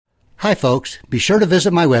Hi, folks. Be sure to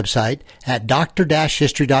visit my website at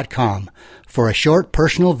dr-history.com for a short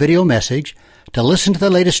personal video message, to listen to the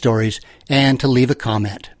latest stories, and to leave a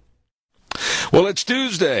comment. Well, it's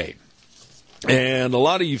Tuesday, and a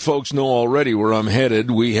lot of you folks know already where I'm headed.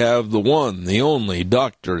 We have the one, the only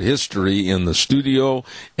Dr. History in the studio,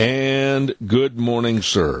 and good morning,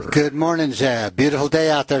 sir. Good morning, Zeb. Beautiful day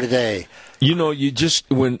out there today. You know, you just,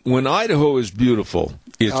 when Idaho is beautiful,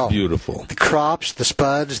 it's beautiful. The crops, the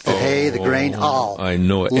spuds, the hay, the grain, all I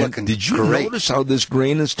know it. looking And did you great. notice how this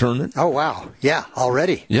grain is turning? Oh, wow. Yeah,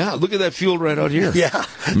 already. Yeah, look at that field right out here. Yeah.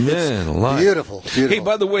 Man alive. Beautiful, beautiful. Hey,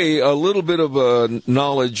 by the way, a little bit of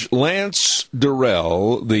knowledge. Lance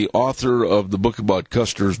Durrell, the author of the book about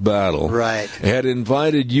Custer's Battle, Right. had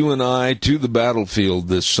invited you and I to the battlefield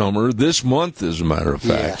this summer, this month, as a matter of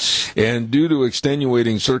fact. Yes. And due to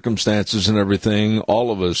extenuating circumstances and everything,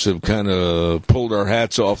 all of us have kind of pulled our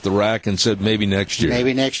hats off the rack and said maybe next year.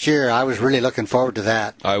 Maybe next year. I was really looking forward to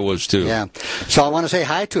that. I was too. Yeah. So I want to say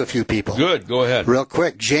hi to a few people. Good. Go ahead. Real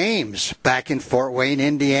quick, James, back in Fort Wayne,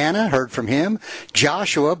 Indiana, heard from him.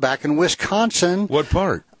 Joshua, back in Wisconsin. What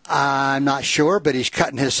part? I'm not sure, but he's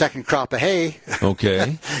cutting his second crop of hay.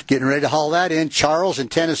 Okay. Getting ready to haul that in. Charles in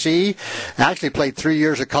Tennessee actually played 3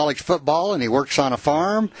 years of college football, and he works on a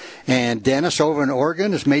farm. And Dennis over in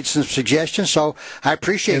Oregon has made some suggestions, so I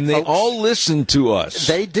appreciate it. And they folks. all listen to us.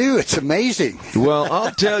 They do. It's amazing. Well,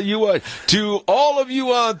 I'll tell you what, to all of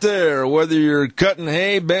you out there, whether you're cutting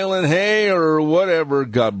hay, baling hay, or whatever,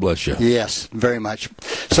 God bless you. Yes, very much.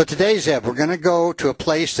 So today, Zeb, we're going to go to a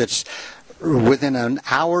place that's within an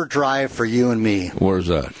hour drive for you and me. Where's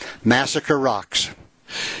that? Massacre Rocks.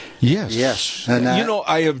 Yes. Yes. And, you know,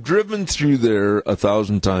 I have driven through there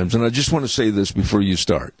 1,000 times, and I just want to say this before you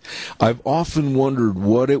start. I've often wondered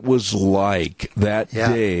what it was like that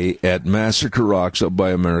day at Massacre Rocks up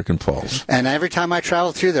by American Falls. And every time I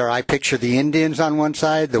travel through there, I picture the Indians on one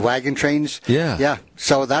side, the wagon trains. Yeah. Yeah.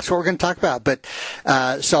 So that's what we're going to talk about. But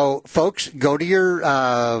so, folks, go to your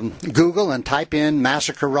Google and type in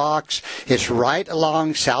Massacre Rocks. It's right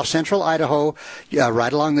along south central Idaho,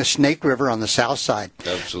 right along the Snake River on the south side.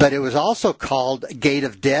 Absolutely. But it was also called Gate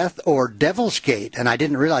of Death or Devil's Gate, and I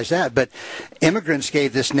didn't realize that. But immigrants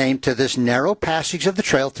gave this name to this narrow passage of the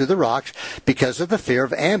trail through the rocks because of the fear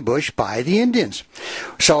of ambush by the Indians.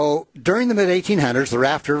 So during the mid-1800s, the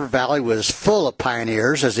Raft River Valley was full of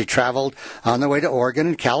pioneers as they traveled on their way to Oregon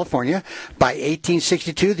and California. By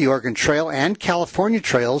 1862, the Oregon Trail and California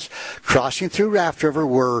trails crossing through Raft River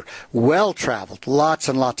were well-traveled, lots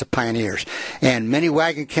and lots of pioneers. And many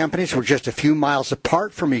wagon companies were just a few miles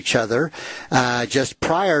apart from each other just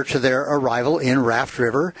prior to their arrival in Raft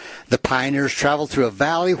River. The pioneers traveled through a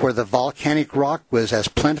valley where the volcanic rock was as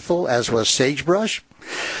plentiful as was sagebrush.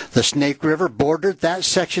 The Snake River bordered that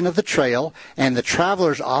section of the trail, and the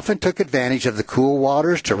travelers often took advantage of the cool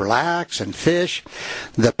waters to relax and fish.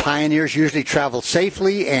 The pioneers usually traveled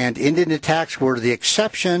safely, and Indian attacks were the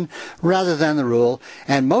exception rather than the rule.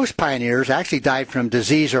 And most pioneers actually died from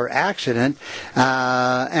disease or accident,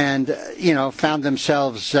 and found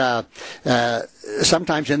themselves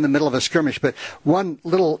sometimes in the middle of a skirmish. But one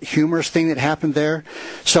little humorous thing that happened there.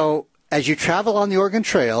 So as you travel on the Oregon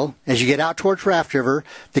Trail, as you get out towards Raft River,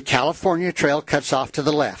 the California Trail cuts off to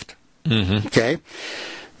the left. Mm-hmm. Okay?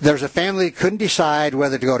 There's a family that couldn't decide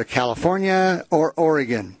whether to go to California or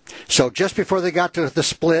Oregon. So just before they got to the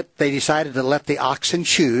split, they decided to let the oxen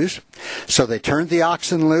choose. So they turned the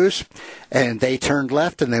oxen loose, and they turned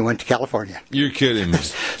left, and they went to California. You're kidding me.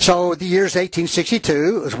 So the year's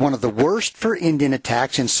 1862 was one of the worst for Indian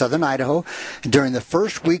attacks in southern Idaho. During the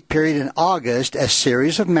first week period in August, a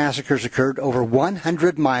series of massacres occurred over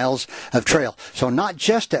 100 miles of trail. So not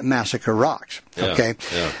just at Massacre Rocks. Okay.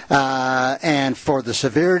 Yeah. And for the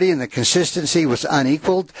severity and the consistency was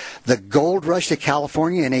unequaled. The gold rush to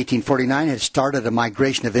California in 1849 had started a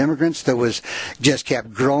migration of immigrants that was just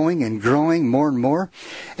kept growing and growing more and more.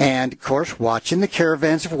 And, of course, watching the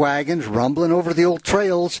caravans of wagons rumbling over the old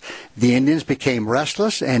trails, the Indians became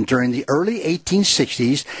restless, and during the early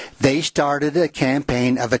 1860s, they started a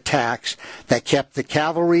campaign of attacks that kept the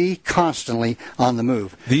cavalry constantly on the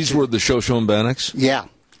move. These were the Shoshones-Bannocks? Yeah.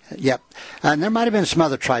 Yep. And there might have been some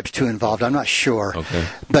other tribes, too, involved. I'm not sure. Okay.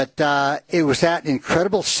 But it was that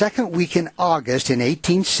incredible second week in August in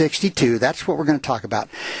 1862, that's what we're going to talk about,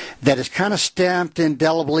 that is kind of stamped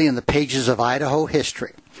indelibly in the pages of Idaho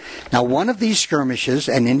history. Now, one of these skirmishes,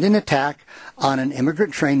 an Indian attack on an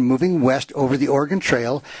immigrant train moving west over the Oregon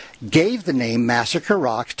Trail gave the name Massacre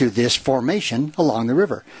Rocks to this formation along the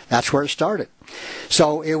river. That's where it started.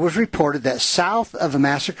 So it was reported that south of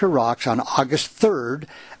Massacre Rocks on August 3rd,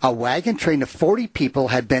 a wagon train of 40 people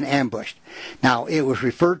had been ambushed. Now, it was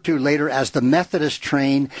referred to later as the Methodist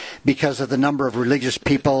train because of the number of religious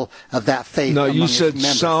people of that faith. Now, you its said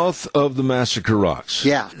members. south of the Massacre Rocks.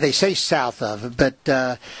 Yeah, they say south of,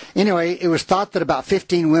 but anyway, it was thought that about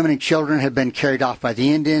 15 women and children had been carried off by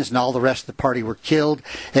the Indians, and all the rest of the party were killed,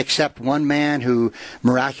 except one man who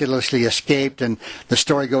miraculously escaped, and the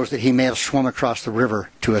story goes that he may have swum across the river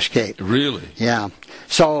to escape. Really? Yeah.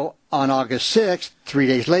 So on August 6th, 3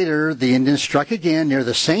 days later, the Indians struck again near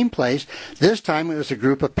the same place. This time it was a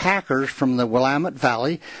group of packers from the Willamette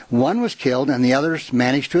Valley. One was killed, and the others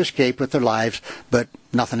managed to escape with their lives, but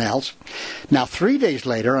nothing else. Now, 3 days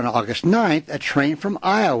later, on August 9th, a train from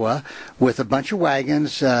Iowa with a bunch of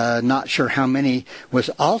wagons, not sure how many, was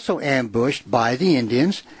also ambushed by the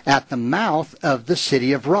Indians at the mouth of the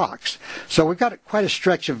City of Rocks. So we've got quite a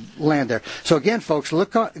stretch of land there. So again, folks,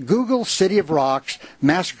 look on Google City of Rocks,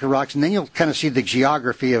 Massacre Rocks, and then you'll kind of see the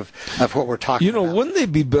geography of what we're talking about. Wouldn't they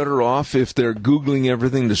be better off if they're Googling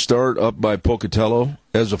everything to start up by Pocatello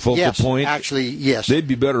as a focal point? Actually, yes. They'd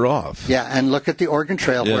be better off. Yeah, and look at the Oregon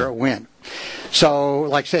Trail where it went. So,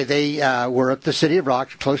 like I say, they were at the City of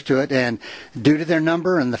Rocks, close to it, and due to their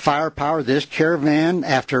number and the firepower, this caravan,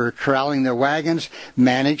 after corralling their wagons,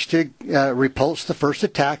 managed to repulse the first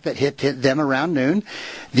attack that hit them around noon.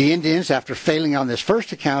 The Indians, after failing on this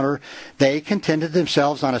first encounter, they contented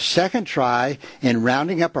themselves on a second try in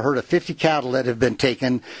rounding up a herd of 50 cattle that had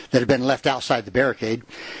been left outside the barricade.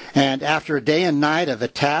 And after a day and night of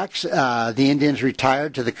attacks, the Indians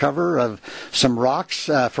retired to the cover of some rocks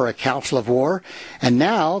for a council of war. And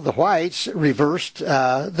now the whites reversed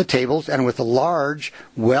the tables, and with a large,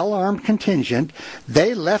 well-armed contingent,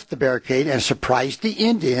 they left the barricade and surprised the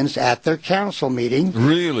Indians at their council meeting.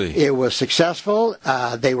 Really? It was successful.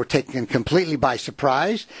 They were taken completely by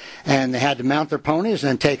surprise, and they had to mount their ponies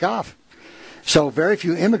and take off. So very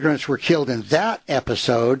few immigrants were killed in that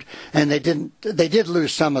episode, and they did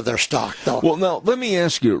lose some of their stock, though. Well, now, let me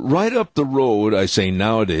ask you, right up the road, I say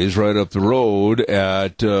nowadays, right up the road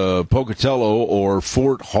at Pocatello or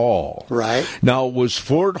Fort Hall. Right. Now, was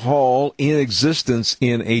Fort Hall in existence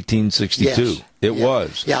in 1862? Yes. It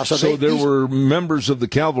was. Yeah, so there were members of the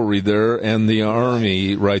cavalry there and the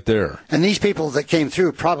army right there. And these people that came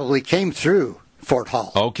through probably came through Fort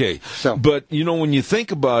Hall. Okay. So, but, when you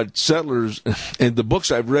think about settlers, and the books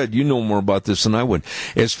I've read, you know more about this than I would.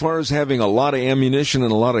 As far as having a lot of ammunition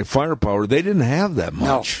and a lot of firepower, they didn't have that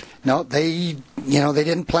much. No, they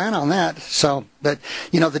didn't plan on that. So, but,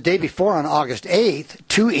 the day before on August 8th,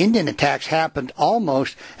 2 Indian attacks happened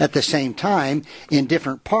almost at the same time in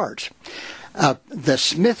different parts. The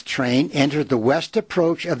Smith train entered the west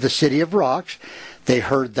approach of the City of Rocks. They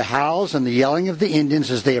heard the howls and the yelling of the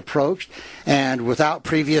Indians as they approached, and without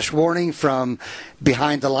previous warning from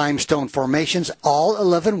behind the limestone formations, all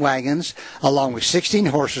 11 wagons, along with 16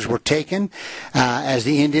 horses, were taken as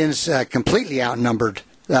the Indians completely outnumbered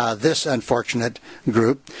this unfortunate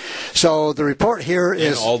group. So the report here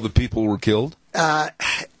is... And all the people were killed?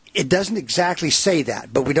 It doesn't exactly say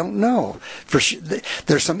that, but we don't know. For sure.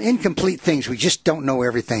 There's some incomplete things. We just don't know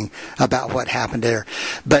everything about what happened there.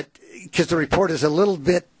 But because the report is a little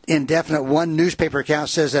bit indefinite, one newspaper account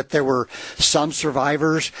says that there were some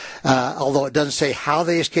survivors, although it doesn't say how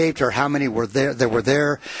they escaped or how many were there.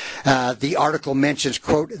 The article mentions,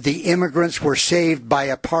 quote, the immigrants were saved by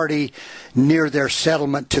a party near their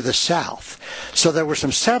settlement to the south. So there were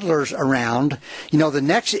some settlers around. The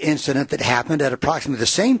next incident that happened at approximately the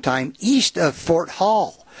same time east of Fort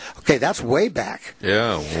Hall. Okay, that's way back.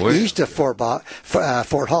 Yeah, east of Fort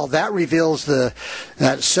Hall. That reveals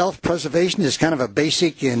that self-preservation is kind of a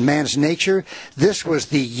basic in man's nature. This was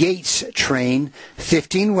the Yates train,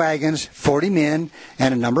 15 wagons, 40 men,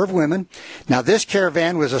 and a number of women. Now, this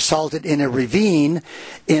caravan was assaulted in a ravine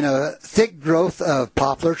in a thick growth of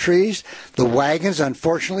poplar trees. The wagons,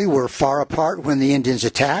 unfortunately, were far apart when the Indians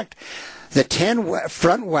attacked. The 10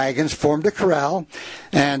 front wagons formed a corral,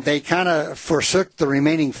 and they kind of forsook the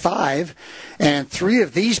remaining 5. And 3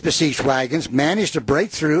 of these besieged wagons managed to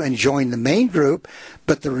break through and join the main group,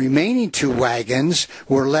 but the remaining 2 wagons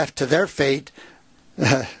were left to their fate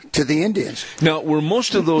to the Indians. Now, were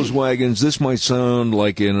most of those wagons, this might sound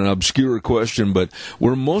like an obscure question, but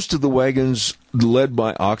were most of the wagons led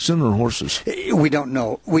by oxen or horses? We don't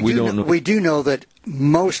know. We don't know. We do know that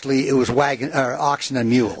mostly it was oxen and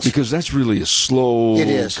mules. Because that's really a slow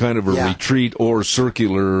kind of a retreat or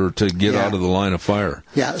circular to get out of the line of fire.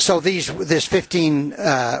 Yeah, so this 15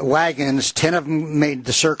 wagons, 10 of them made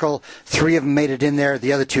the circle, 3 of them made it in there,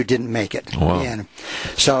 the other 2 didn't make it. Wow. And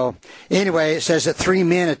so anyway, it says that 3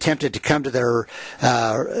 men attempted to come to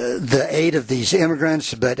the aid of these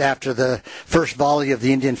immigrants, but after the first volley of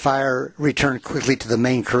the Indian fire, returned quickly to the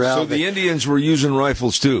main corral. So the Indians were using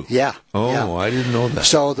rifles too? Yeah. Oh, yeah. I didn't know that.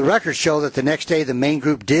 So the records show that the next day the main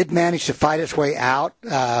group did manage to fight its way out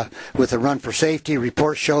with a run for safety.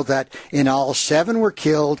 Reports show that in all 7 were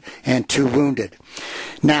killed and 2 wounded.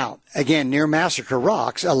 Now, again, near Massacre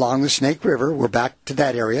Rocks along the Snake River, we're back to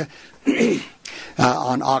that area,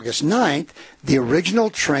 on August 9th, the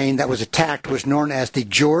original train that was attacked was known as the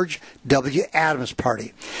George W. Adams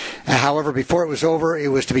Party. However, before it was over, it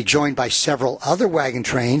was to be joined by several other wagon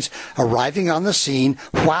trains arriving on the scene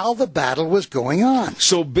while the battle was going on.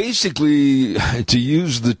 So basically, to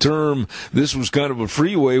use the term, this was kind of a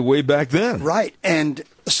freeway way back then. Right, and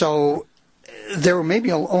so there were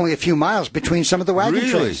maybe only a few miles between some of the wagon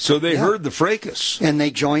trains. Really? So they heard the fracas. And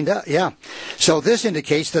they joined up, yeah. So this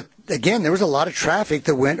indicates that, again, there was a lot of traffic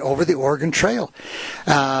that went over the Oregon Trail.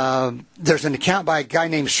 There's an account by a guy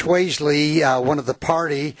named Swaisley, one of the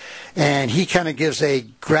party, and he kind of gives a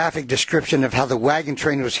graphic description of how the wagon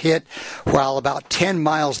train was hit while about 10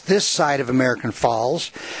 miles this side of American Falls.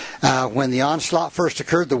 When the onslaught first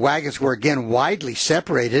occurred, the wagons were again widely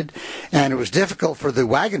separated, and it was difficult for the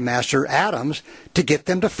wagon master, Adams, to get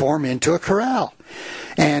them to form into a corral.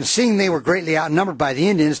 And seeing they were greatly outnumbered by the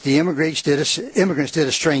Indians, the immigrants did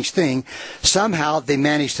a strange thing. Somehow they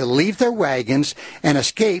managed to leave their wagons and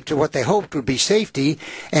escape to what they hoped would be safety.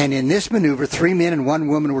 And in this maneuver, 3 men and 1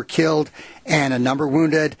 woman were killed and a number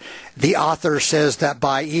wounded. The author says that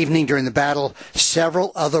by evening during the battle,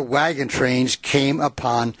 several other wagon trains came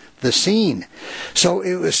upon the scene. So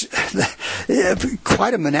it was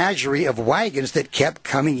quite a menagerie of wagons that kept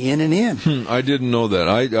coming in and in. I didn't know that.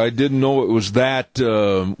 I didn't know it was that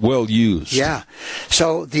well used. Yeah.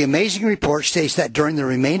 So the amazing report states that during the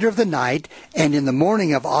remainder of the night and in the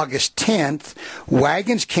morning of August 10th,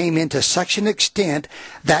 wagons came in to such an extent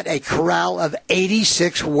that a corral of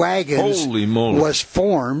 86 wagons was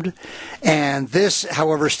formed. And this,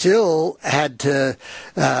 however, still had to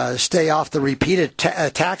stay off the repeated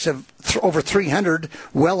attacks of over 300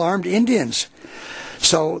 well-armed Indians.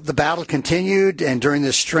 So the battle continued, and during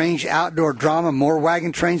this strange outdoor drama, more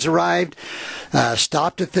wagon trains arrived,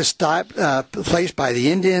 stopped at this place by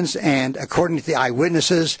the Indians, and according to the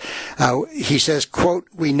eyewitnesses, he says, quote,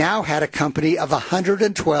 "We now had a company of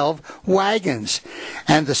 112 wagons,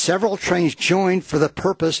 and the several trains joined for the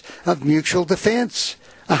purpose of mutual defense."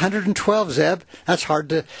 112, Zeb. That's hard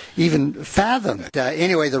to even fathom.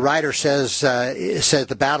 Anyway, the writer says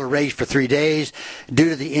the battle raged for 3 days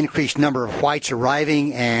due to the increased number of whites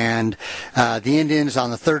arriving, and the Indians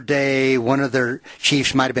on the 3rd day, one of their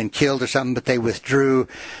chiefs might have been killed or something, but they withdrew.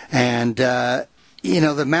 And the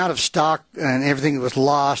amount of stock and everything that was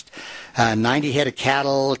lost, 90 head of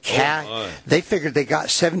cattle, they figured they got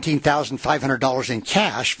 $17,500 in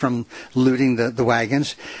cash from looting the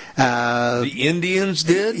wagons. The Indians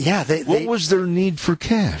did? Yeah. What was their need for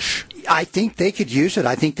cash? I think they could use it.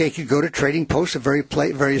 I think they could go to trading posts of various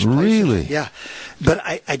places. Really? Yeah. But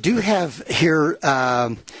I do have here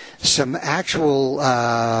some actual...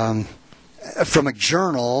 from a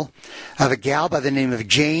journal of a gal by the name of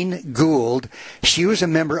Jane Gould. She was a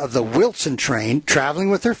member of the Wilson train, traveling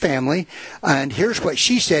with her family, and here's what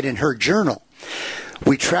she said in her journal.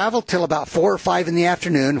 "We traveled till about 4 or 5 in the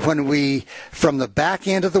afternoon when we, from the back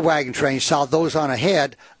end of the wagon train, saw those on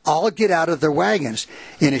ahead all get out of their wagons.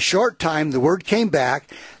 In a short time, the word came back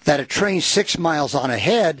that a train 6 miles on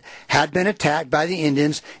ahead had been attacked by the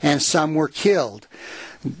Indians and some were killed."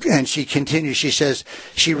 And she continues, she says,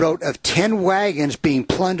 she wrote of 10 wagons being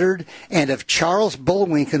plundered and of Charles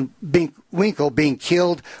Bullwinkle being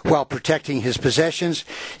killed while protecting his possessions.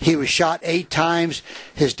 He was shot 8 times.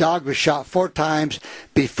 His dog was shot 4 times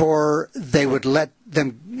before they would let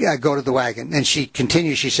them go to the wagon. And she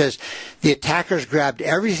continues, she says, the attackers grabbed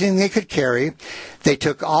everything they could carry. They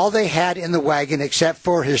took all they had in the wagon except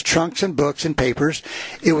for his trunks and books and papers.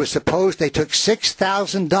 It was supposed they took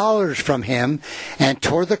 $6,000 from him and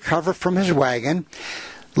tore the cover from his wagon.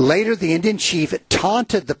 Later, the Indian chief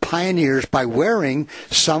taunted the pioneers by wearing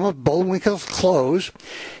some of Bullwinkle's clothes.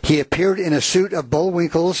 He appeared in a suit of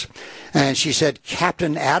Bullwinkle's, and she said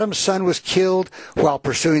Captain Adams' son was killed while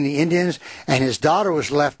pursuing the Indians, and his daughter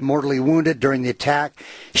was left mortally wounded during the attack.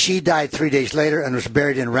 She died 3 days later and was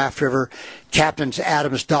buried in Raft River. Captain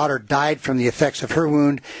Adams' daughter died from the effects of her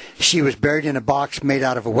wound. She was buried in a box made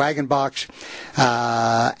out of a wagon box.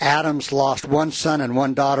 Adams lost one son and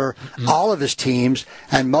one daughter, all of his teams,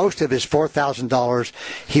 and most of his $4,000.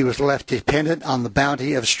 He was left dependent on the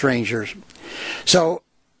bounty of strangers. So,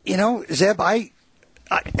 Zeb, I've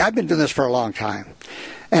been doing this for a long time.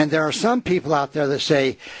 And there are some people out there that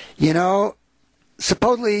say,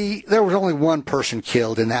 supposedly there was only one person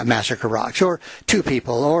killed in that Massacre Rocks, or two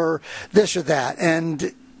people, or this or that.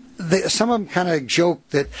 And some of them kind of joke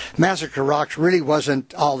that Massacre Rocks really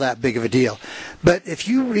wasn't all that big of a deal. But if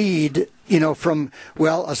you read, from,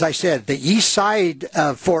 as I said, the east side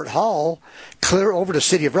of Fort Hall clear over to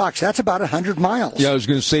City of Rocks, that's about 100 miles. Yeah, I was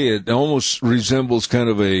going to say it almost resembles kind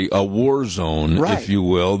of a war zone, right, if you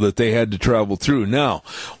will, that they had to travel through. Now,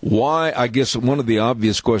 why, I guess one of the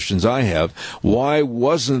obvious questions I have, why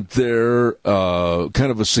wasn't there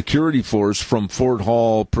kind of a security force from Fort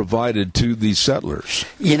Hall provided to these settlers?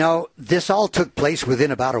 This all took place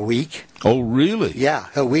within about a week. Oh, really? Yeah,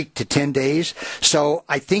 a week to 10 days. So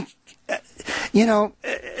I think,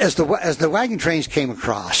 as the wagon trains came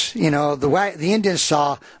across, the Indians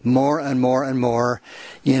saw more and more and more,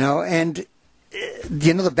 and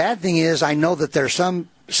the bad thing is, I know that there's some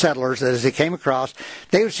settlers that as they came across,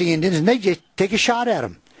 they would see Indians and they just take a shot at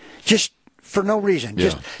them, just for no reason. Yeah.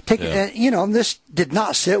 Just take, and this did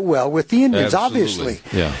not sit well with the Indians, Absolutely.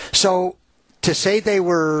 obviously. Yeah. So to say they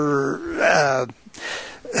were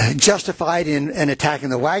justified in attacking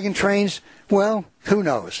the wagon trains, well, who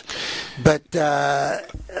knows? But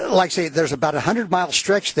like I say, there's about 100-mile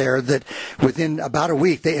stretch there that within about a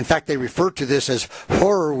week, they refer to this as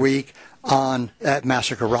Horror Week at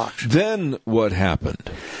Massacre Rocks. Then what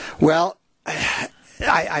happened? Well,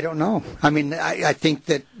 I don't know. I mean, I think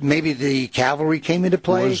that maybe the cavalry came into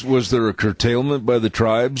play. Was there a curtailment by the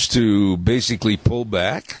tribes to basically pull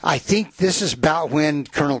back? I think this is about when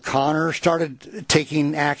Colonel Connor started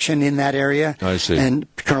taking action in that area. I see. And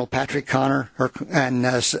Colonel Patrick Connor.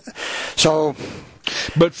 So...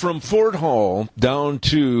 But from Fort Hall down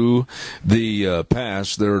to the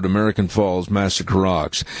pass there at American Falls, Massacre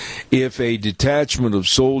Rocks, if a detachment of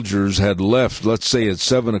soldiers had left, let's say at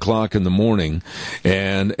 7 o'clock in the morning,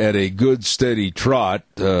 and at a good steady trot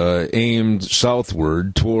aimed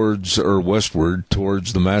southward westward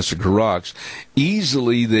towards the Massacre Rocks,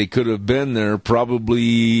 easily they could have been there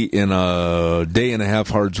probably in a day and a half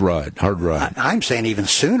hard ride. I'm saying even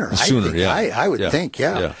sooner. I would think.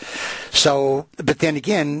 So, but then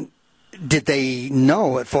again, did they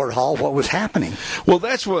know at Fort Hall what was happening? Well,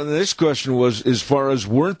 that's what this question was, as far as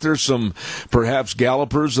weren't there some perhaps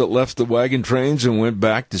gallopers that left the wagon trains and went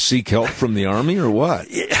back to seek help from the army, or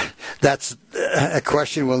what? Yeah, that's a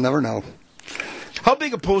question we'll never know. How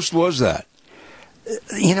big a post was that?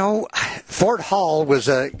 Fort Hall was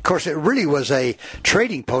of course, it really was a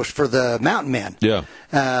trading post for the mountain men. Yeah.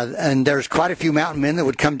 And there's quite a few mountain men that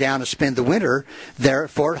would come down to spend the winter there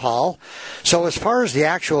at Fort Hall. So as far as the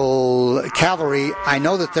actual cavalry, I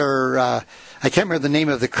know that I can't remember the name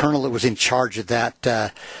of the colonel that was in charge of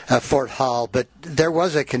that Fort Hall, but there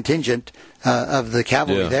was a contingent of the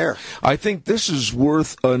cavalry there. I think this is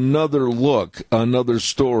worth another look, another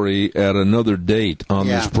story at another date on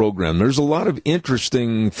this program. There's a lot of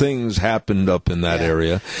interesting things happened up in that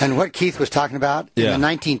area. And what Keith was talking about, in the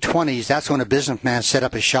 1920s, that's when a businessman set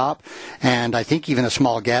up a shop, and I think even a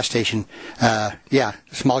small gas station, and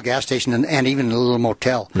even a little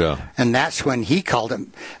motel. Yeah. And that's when he called it,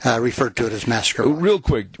 referred to it as Massacre Rocks. Real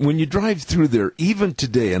quick, when you drive through there, even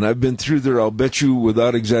today, and I've been through there, I'll bet you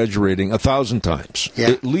without exaggerating, 1,000 times,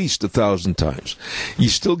 at least 1,000 times, you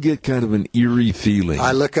still get kind of an eerie feeling.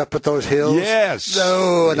 I look up at those hills. Yes.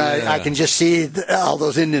 And I can just see all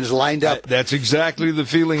those Indians lined up. That's exactly the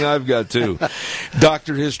feeling I've got, too.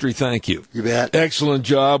 Dr. History, thank you. You bet. Excellent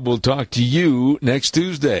job. We'll talk to you next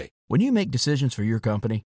Tuesday. When you make decisions for your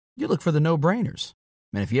company, you look for the no-brainers.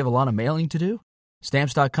 And if you have a lot of mailing to do,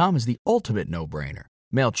 Stamps.com is the ultimate no-brainer.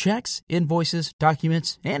 Mail checks, invoices,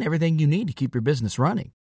 documents, and everything you need to keep your business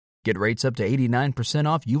running. Get rates up to 89%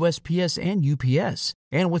 off USPS and UPS.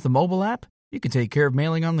 And with the mobile app, you can take care of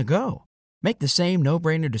mailing on the go. Make the same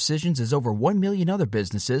no-brainer decisions as over 1 million other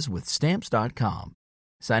businesses with Stamps.com.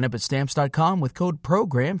 Sign up at Stamps.com with code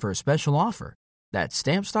PROGRAM for a special offer. That's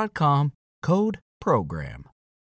Stamps.com, code PROGRAM.